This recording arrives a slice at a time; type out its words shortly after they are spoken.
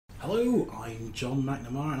Hello, I'm John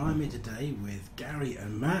McNamara and I'm here today with Gary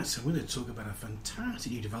and Matt, and we're going to talk about a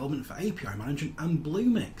fantastic new development for API management and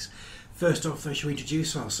Bluemix. First off, though, shall we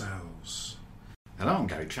introduce ourselves? Hello, I'm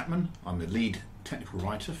Gary Chapman. I'm the lead technical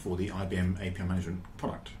writer for the IBM API management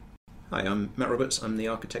product. Hi, I'm Matt Roberts. I'm the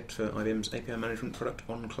architect for IBM's API management product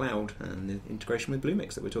on cloud and the integration with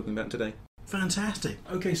Bluemix that we're talking about today. Fantastic.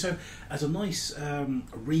 Okay, so as a nice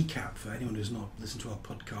recap for anyone who's not listened to our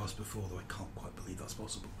podcast before, though I can't quite believe that's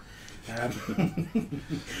possible,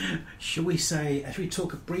 should we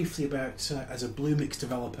talk briefly about, as a Bluemix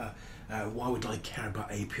developer, why would I care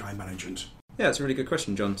about API management? Yeah, it's a really good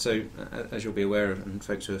question, John. So, as you'll be aware, and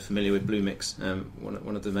folks who are familiar with Bluemix,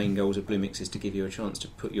 one of the main goals of Bluemix is to give you a chance to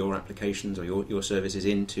put your applications or your services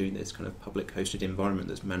into this kind of public hosted environment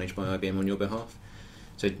that's managed by IBM on your behalf.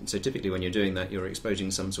 So typically when you're doing that, you're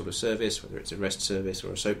exposing some sort of service, whether it's a REST service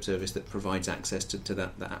or a SOAP service that provides access to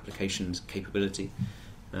that application's capability.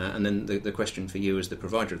 And then the question for you as the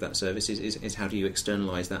provider of that service is how do you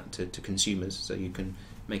externalise that to consumers so you can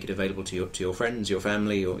make it available to your friends, your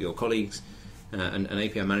family, or your colleagues. And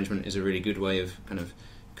API management is a really good way of kind of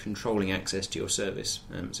controlling access to your service.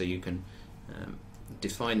 So you can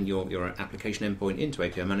define your application endpoint into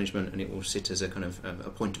API management, and it will sit as a kind of a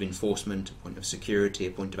point of enforcement, a point of security, a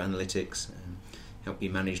point of analytics, help you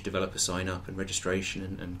manage developer sign up and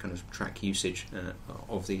registration and kind of track usage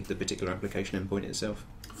of the particular application endpoint itself.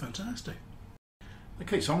 Fantastic.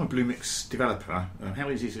 Okay, so I'm a Bluemix developer. How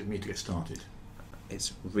easy is it for me to get started?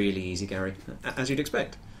 It's really easy, Gary, as you'd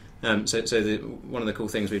expect. One of the cool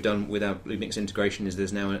things we've done with our Bluemix integration is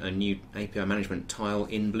there's now a new API management tile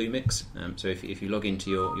in Bluemix. So if you log into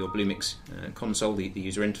your Bluemix console, the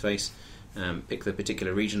user interface, pick the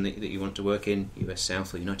particular region that you want to work in, US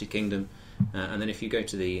South or United Kingdom, and then if you go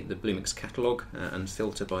to the Bluemix catalog and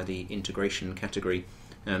filter by the integration category,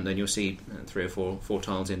 then you'll see 3 or 4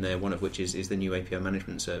 tiles in there, one of which is the new API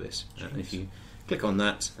management service. If you click on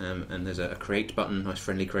that, and there's a create button, nice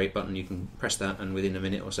friendly create button, you can press that and within a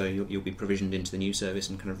minute or so you'll be provisioned into the new service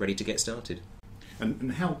and kind of ready to get started.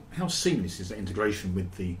 And how seamless is that integration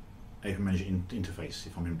with the API manager interface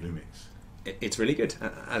if I'm in Bluemix? It's really good,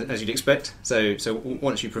 as you'd expect. So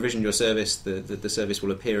once you provision your service, the service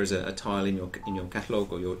will appear as a tile in your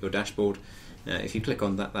catalogue or your dashboard. If you click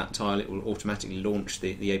on that tile, it will automatically launch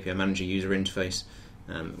the API manager user interface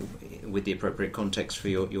with the appropriate context for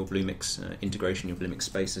your Bluemix integration, your Bluemix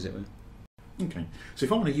space, as it were. Okay, so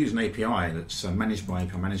if I want to use an API that's managed by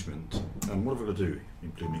API management, what have I got to do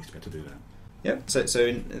in Bluemix to be able to do that? Yeah, so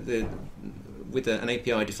with an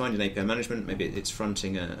API defined in API management, maybe it's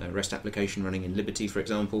fronting a REST application running in Liberty, for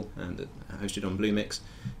example, and hosted on Bluemix.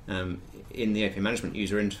 In the API management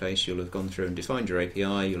user interface, you'll have gone through and defined your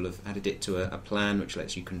API, you'll have added it to a plan which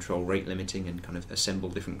lets you control rate limiting and kind of assemble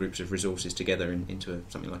different groups of resources together into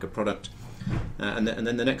something like a product. And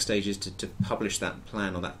then the next stage is to publish that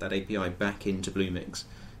plan or that API back into Bluemix.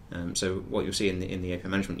 So what you'll see in the API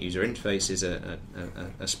management user interface is a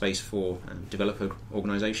space for developer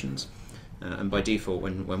organisations. And by default,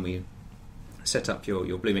 when we set up your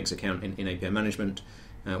Bluemix account in API management,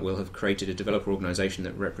 we'll have created a developer organisation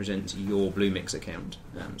that represents your Bluemix account.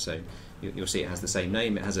 So you'll see it has the same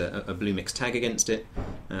name, it has a Bluemix tag against it,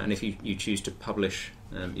 and if you choose to publish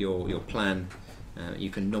your plan, you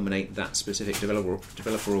can nominate that specific developer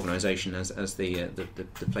organisation as the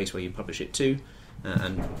place where you publish it to,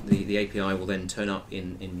 and the API will then turn up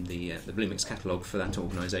in the Bluemix catalogue for that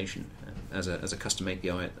organisation as a custom API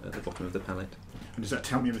at the bottom of the palette. And does that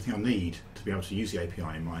tell me everything I need to be able to use the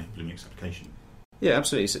API in my Bluemix application? Yeah,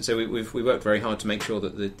 absolutely. So we've worked very hard to make sure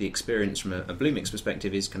that the experience from a Bluemix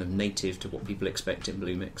perspective is kind of native to what people expect in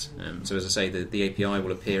Bluemix. So as I say, the API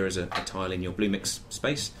will appear as a tile in your Bluemix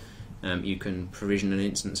space. You can provision an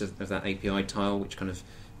instance of that API tile, which kind of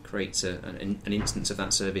creates an instance of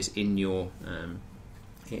that service in your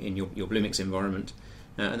Bluemix environment,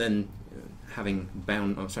 and then having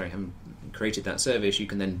created that service, you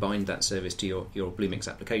can then bind that service to your Bluemix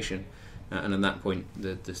application. And at that point,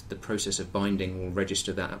 the process of binding will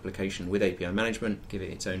register that application with API management, give it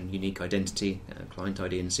its own unique identity, client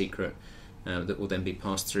ID and secret, that will then be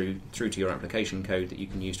passed through to your application code that you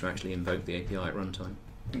can use to actually invoke the API at runtime.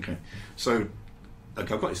 Okay, so I've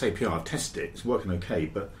got this API, I've tested it, it's working okay,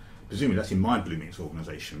 but presumably that's in my Bluemix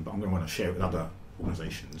organisation, but I'm going to want to share it with other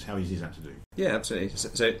organisations. How easy is that to do? Yeah, absolutely.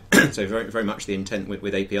 So very, very much the intent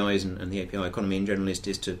with APIs and the API economy in general is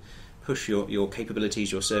to push your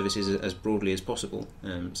capabilities, your services as broadly as possible.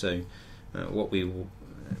 What we will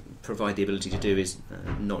provide the ability to do is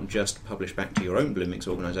not just publish back to your own Bluemix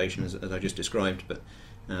organisation as I just described, but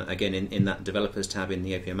again in that developers tab in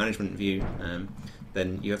the API management view,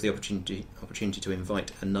 then you have the opportunity to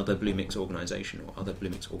invite another Bluemix organisation or other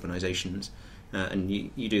Bluemix organisations, and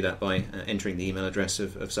you do that by entering the email address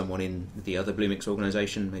of someone in the other Bluemix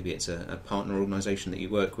organisation. Maybe it's a partner organisation that you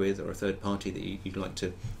work with, or a third party that you'd like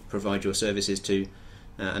to provide your services to.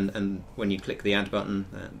 And when you click the add button,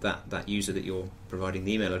 that user that you're providing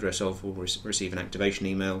the email address of will receive an activation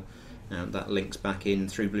email that links back in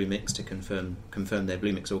through Bluemix to confirm their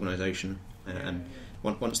Bluemix organisation. And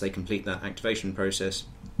once they complete that activation process,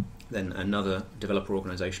 then another developer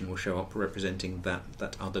organisation will show up representing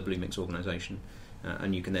that other Bluemix organisation.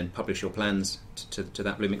 And you can then publish your plans to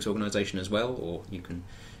that Bluemix organisation as well, or you can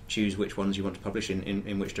choose which ones you want to publish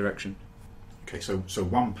in which direction. Okay, so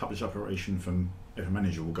one publish operation from API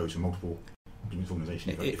Manager will go to multiple Bluemix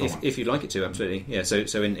organisations if you'd like it to, absolutely. Yeah.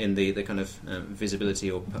 So in the kind of visibility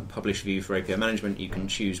or publish view for API management, you can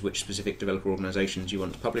choose which specific developer organisations you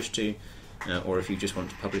want to publish to, or if you just want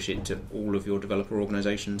to publish it to all of your developer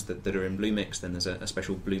organisations that are in Bluemix, then there's a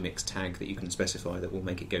special Bluemix tag that you can specify that will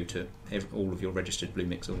make it go to all of your registered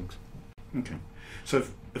Bluemix orgs. Okay. So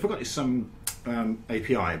if I've got this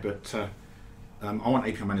API, but I want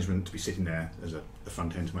API management to be sitting there as a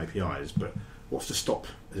front end to my APIs, but what's to stop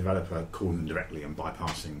a developer calling them directly and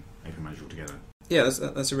bypassing API Manager altogether? Yeah,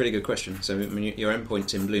 that's a really good question. So I mean, your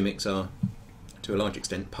endpoints in Bluemix are, to a large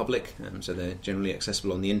extent, public, so they're generally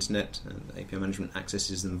accessible on the internet, and API Management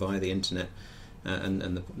accesses them via the internet.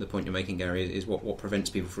 And the point you're making, Gary, is what prevents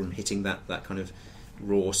people from hitting that kind of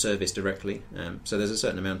raw service directly. So there's a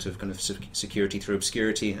certain amount of kind of security through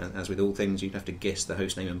obscurity, as with all things. You'd have to guess the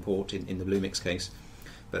hostname and port in the Bluemix case.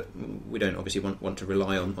 But we don't obviously want to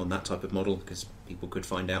rely on that type of model, because people could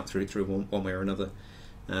find out through one way or another.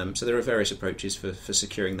 So there are various approaches for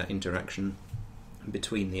securing that interaction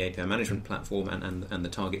between the API management platform and the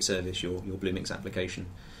target service, your Bluemix application.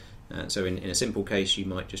 So in a simple case, you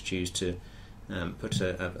might just choose to put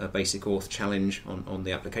a basic auth challenge on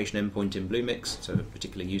the application endpoint in Bluemix, so a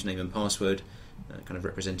particular username and password, kind of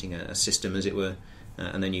representing a system, as it were.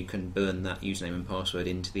 And then you can burn that username and password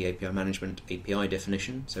into the API management API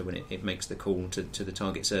definition. So when it makes the call to the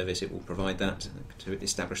target service, it will provide that to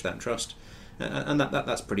establish that trust. And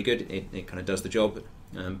that's pretty good. It kind of does the job.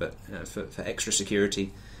 But for extra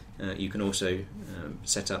security, you can also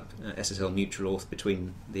set up SSL mutual auth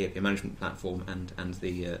between the API management platform and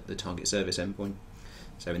the target service endpoint.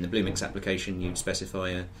 So in the Bluemix application, you'd specify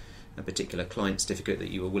a particular client certificate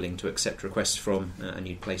that you were willing to accept requests from, and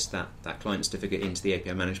you'd place that client certificate into the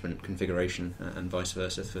API management configuration, and vice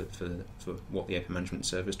versa for what the API management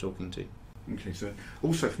server is talking to. Okay, so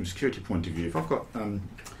also from a security point of view, if I've got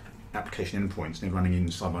application endpoints and they're running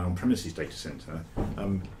inside my on-premises data center,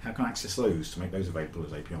 how can I access those to make those available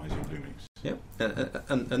as APIs in Bluemix? Yeah,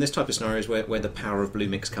 and this type of scenario is where the power of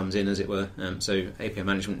Bluemix comes in, as it were. So API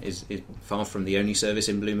management is far from the only service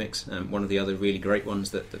in Bluemix. One of the other really great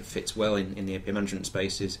ones that fits well in the API management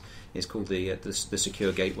space is called the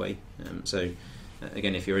secure gateway. So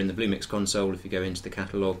again, if you're in the Bluemix console, if you go into the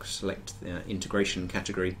catalog, select the integration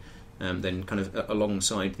category, then kind of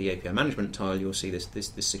alongside the API management tile, you'll see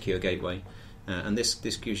this secure gateway. And this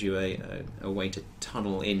gives you a way to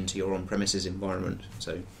tunnel into your on-premises environment.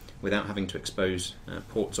 So without having to expose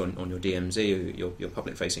ports on your DMZ or your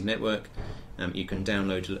public-facing network, you can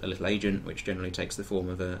download a little agent, which generally takes the form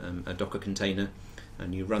of a Docker container,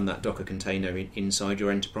 and you run that Docker container inside your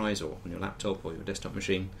enterprise or on your laptop or your desktop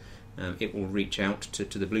machine. It will reach out to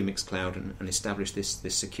the Bluemix cloud and establish this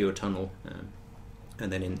secure tunnel.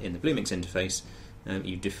 And then in the Bluemix interface,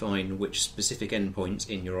 you define which specific endpoints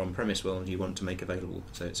in your on-premise world you want to make available.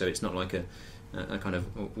 So it's not like a kind of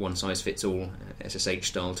one-size-fits-all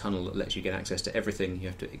SSH-style tunnel that lets you get access to everything. You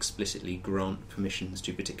have to explicitly grant permissions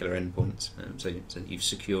to particular endpoints, so you've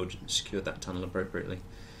secured that tunnel appropriately.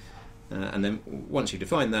 And then once you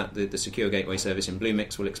define that, the secure gateway service in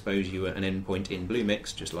Bluemix will expose you an endpoint in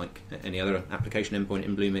Bluemix, just like any other application endpoint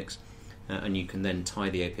in Bluemix. And you can then tie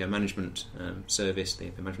the API management service, the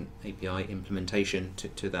API management API implementation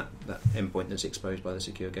to that endpoint that's exposed by the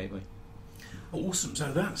secure gateway. Awesome.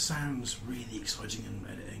 So that sounds really exciting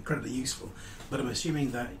and incredibly useful, but I'm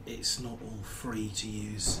assuming that it's not all free to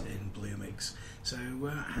use in Bluemix. So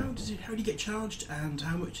how do you get charged, and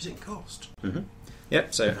how much does it cost? Mm-hmm. Yeah.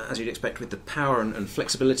 So as you'd expect, with the power and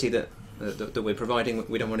flexibility that we're providing,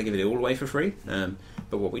 we don't want to give it all away for free.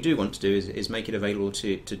 But what we do want to do is make it available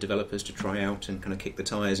to developers to try out and kind of kick the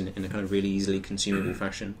tires in a kind of really easily consumable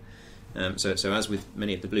fashion. So as with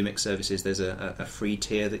many of the Bluemix services, there's a free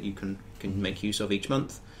tier that you can make use of each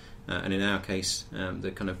month. And in our case,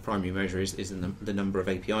 the kind of primary measure is the number of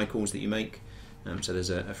API calls that you make. So there's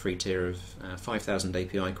a free tier of 5,000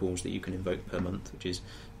 API calls that you can invoke per month, which is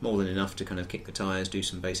more than enough to kind of kick the tyres, do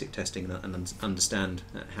some basic testing and understand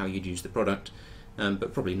how you'd use the product,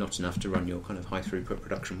 but probably not enough to run your kind of high throughput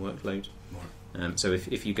production workload. So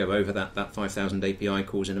if you go over that 5,000 API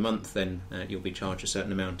calls in a month, then you'll be charged a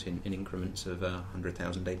certain amount in increments of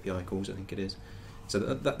 100,000 API calls, I think it is. So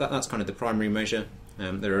that's kind of the primary measure.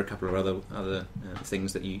 There are a couple of other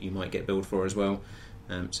things that you might get billed for as well.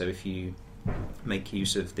 So if you make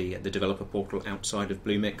use of the developer portal outside of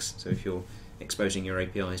Bluemix, so if you're exposing your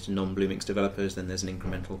APIs to non-Bluemix developers, then there's an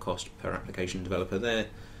incremental cost per application developer there.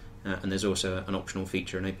 And there's also an optional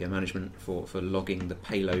feature in API management for logging the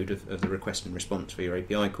payload of the request and response for your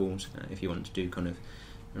API calls, if you want to do kind of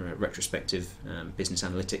retrospective business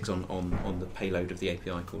analytics on the payload of the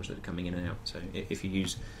API calls that are coming in and out. So if you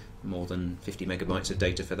use more than 50 megabytes of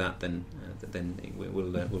data for that, then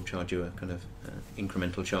we'll charge you a kind of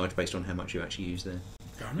incremental charge based on how much you actually use there.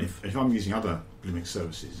 If I'm using other Bluemix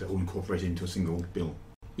services, they're all incorporated into a single bill.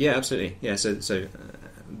 Yeah, absolutely. Yeah, so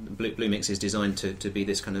Bluemix is designed to be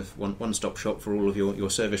this kind of one-stop shop for all of your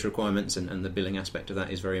service requirements, and the billing aspect of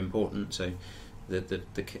that is very important. So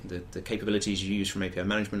the capabilities you use from API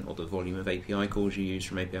management, or the volume of API calls you use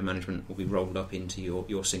from API management, will be rolled up into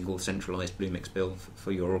your single centralised Bluemix bill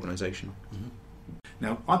for your organisation. Mm-hmm.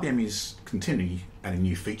 Now, IBM is continually adding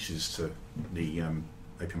new features to the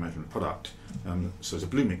API management product. So as a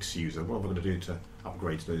Bluemix user, what am I going to do to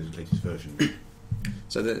upgrade to the latest version?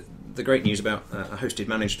 So the great news about a hosted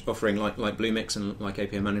managed offering like Bluemix and like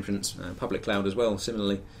API management's public cloud as well,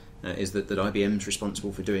 similarly, is that IBM's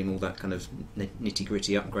responsible for doing all that kind of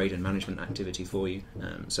nitty-gritty upgrade and management activity for you.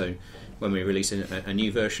 So when we release a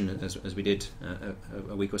new version, as we did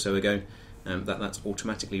a week or so ago, that's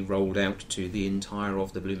automatically rolled out to the entire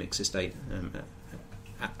of the Bluemix estate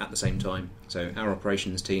at the same time. So our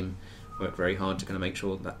operations team work very hard to kind of make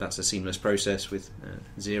sure that that's a seamless process with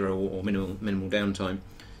zero or minimal downtime.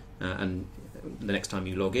 And the next time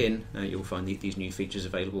you log in, you'll find these new features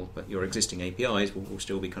available, but your existing APIs will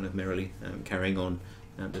still be kind of merrily carrying on.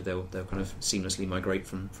 They'll kind of seamlessly migrate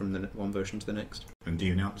from the one version to the next. And do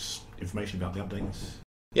you announce information about the updates?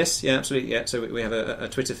 Yes, yeah, absolutely. Yeah, so we have a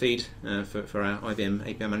Twitter feed for our IBM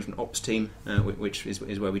API Management Ops team, which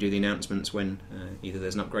is where we do the announcements when either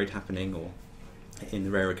there's an upgrade happening, or in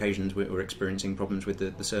the rare occasions we're experiencing problems with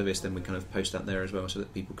the service. Then we kind of post that there as well, so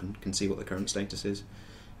that people can see what the current status is.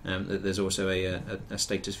 There's also a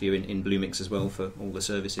status view in Bluemix as well for all the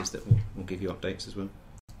services that will give you updates as well.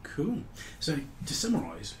 Cool. So to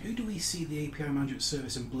summarise, who do we see the API management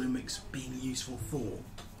service in Bluemix being useful for?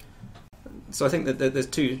 So I think that there's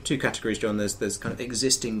two categories, John. There's kind of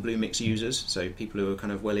existing Bluemix users, so people who are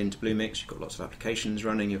kind of well into Bluemix. You've got lots of applications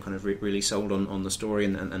running. You're kind of really sold on the story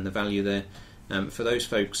and the value there. For those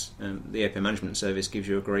folks, the API management service gives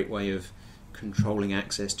you a great way of controlling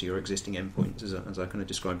access to your existing endpoints, as I kind of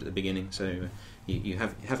described at the beginning. So you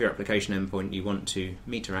have your application endpoint, you want to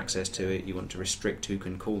meter access to it, you want to restrict who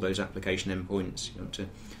can call those application endpoints, you want to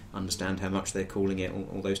understand how much they're calling it,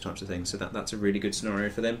 all those types of things. So that's a really good scenario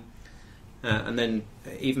for them. And then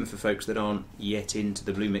even for folks that aren't yet into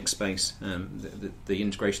the Bluemix space, the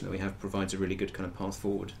integration that we have provides a really good kind of path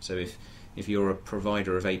forward. So if you're a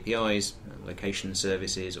provider of APIs, location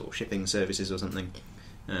services or shipping services or something,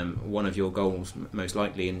 one of your goals, most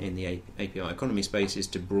likely in the API economy space, is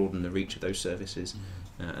to broaden the reach of those services.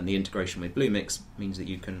 And the integration with Bluemix means that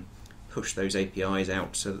you can push those APIs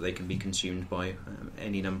out so that they can be consumed by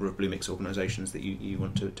any number of Bluemix organisations that you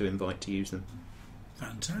want to invite to use them.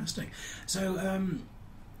 Fantastic. So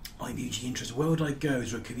I'm hugely interested. Where would I go?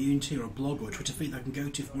 Is there a community or a blog or a Twitter feed that I can go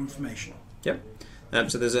to for more information? Yep.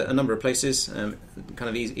 So there's a number of places. Kind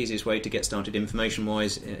of easiest way to get started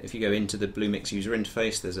information-wise, if you go into the Bluemix user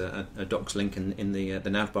interface, there's a docs link in the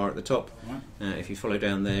nav bar at the top. Right. If you follow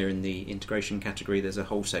down there in the integration category, there's a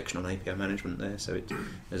whole section on API management there. So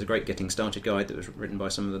there's a great getting started guide that was written by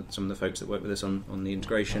some of the folks that work with us on the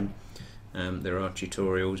integration. There are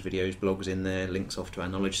tutorials, videos, blogs in there, links off to our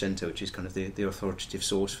knowledge centre, which is kind of the authoritative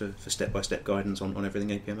source for step-by-step guidance on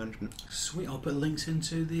everything API management. Sweet, I'll put links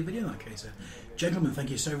into the video in that case. Gentlemen, thank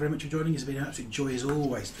you so very much for joining us. It's been an absolute joy as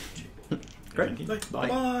always. Great. Bye.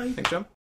 Bye. Thanks, John.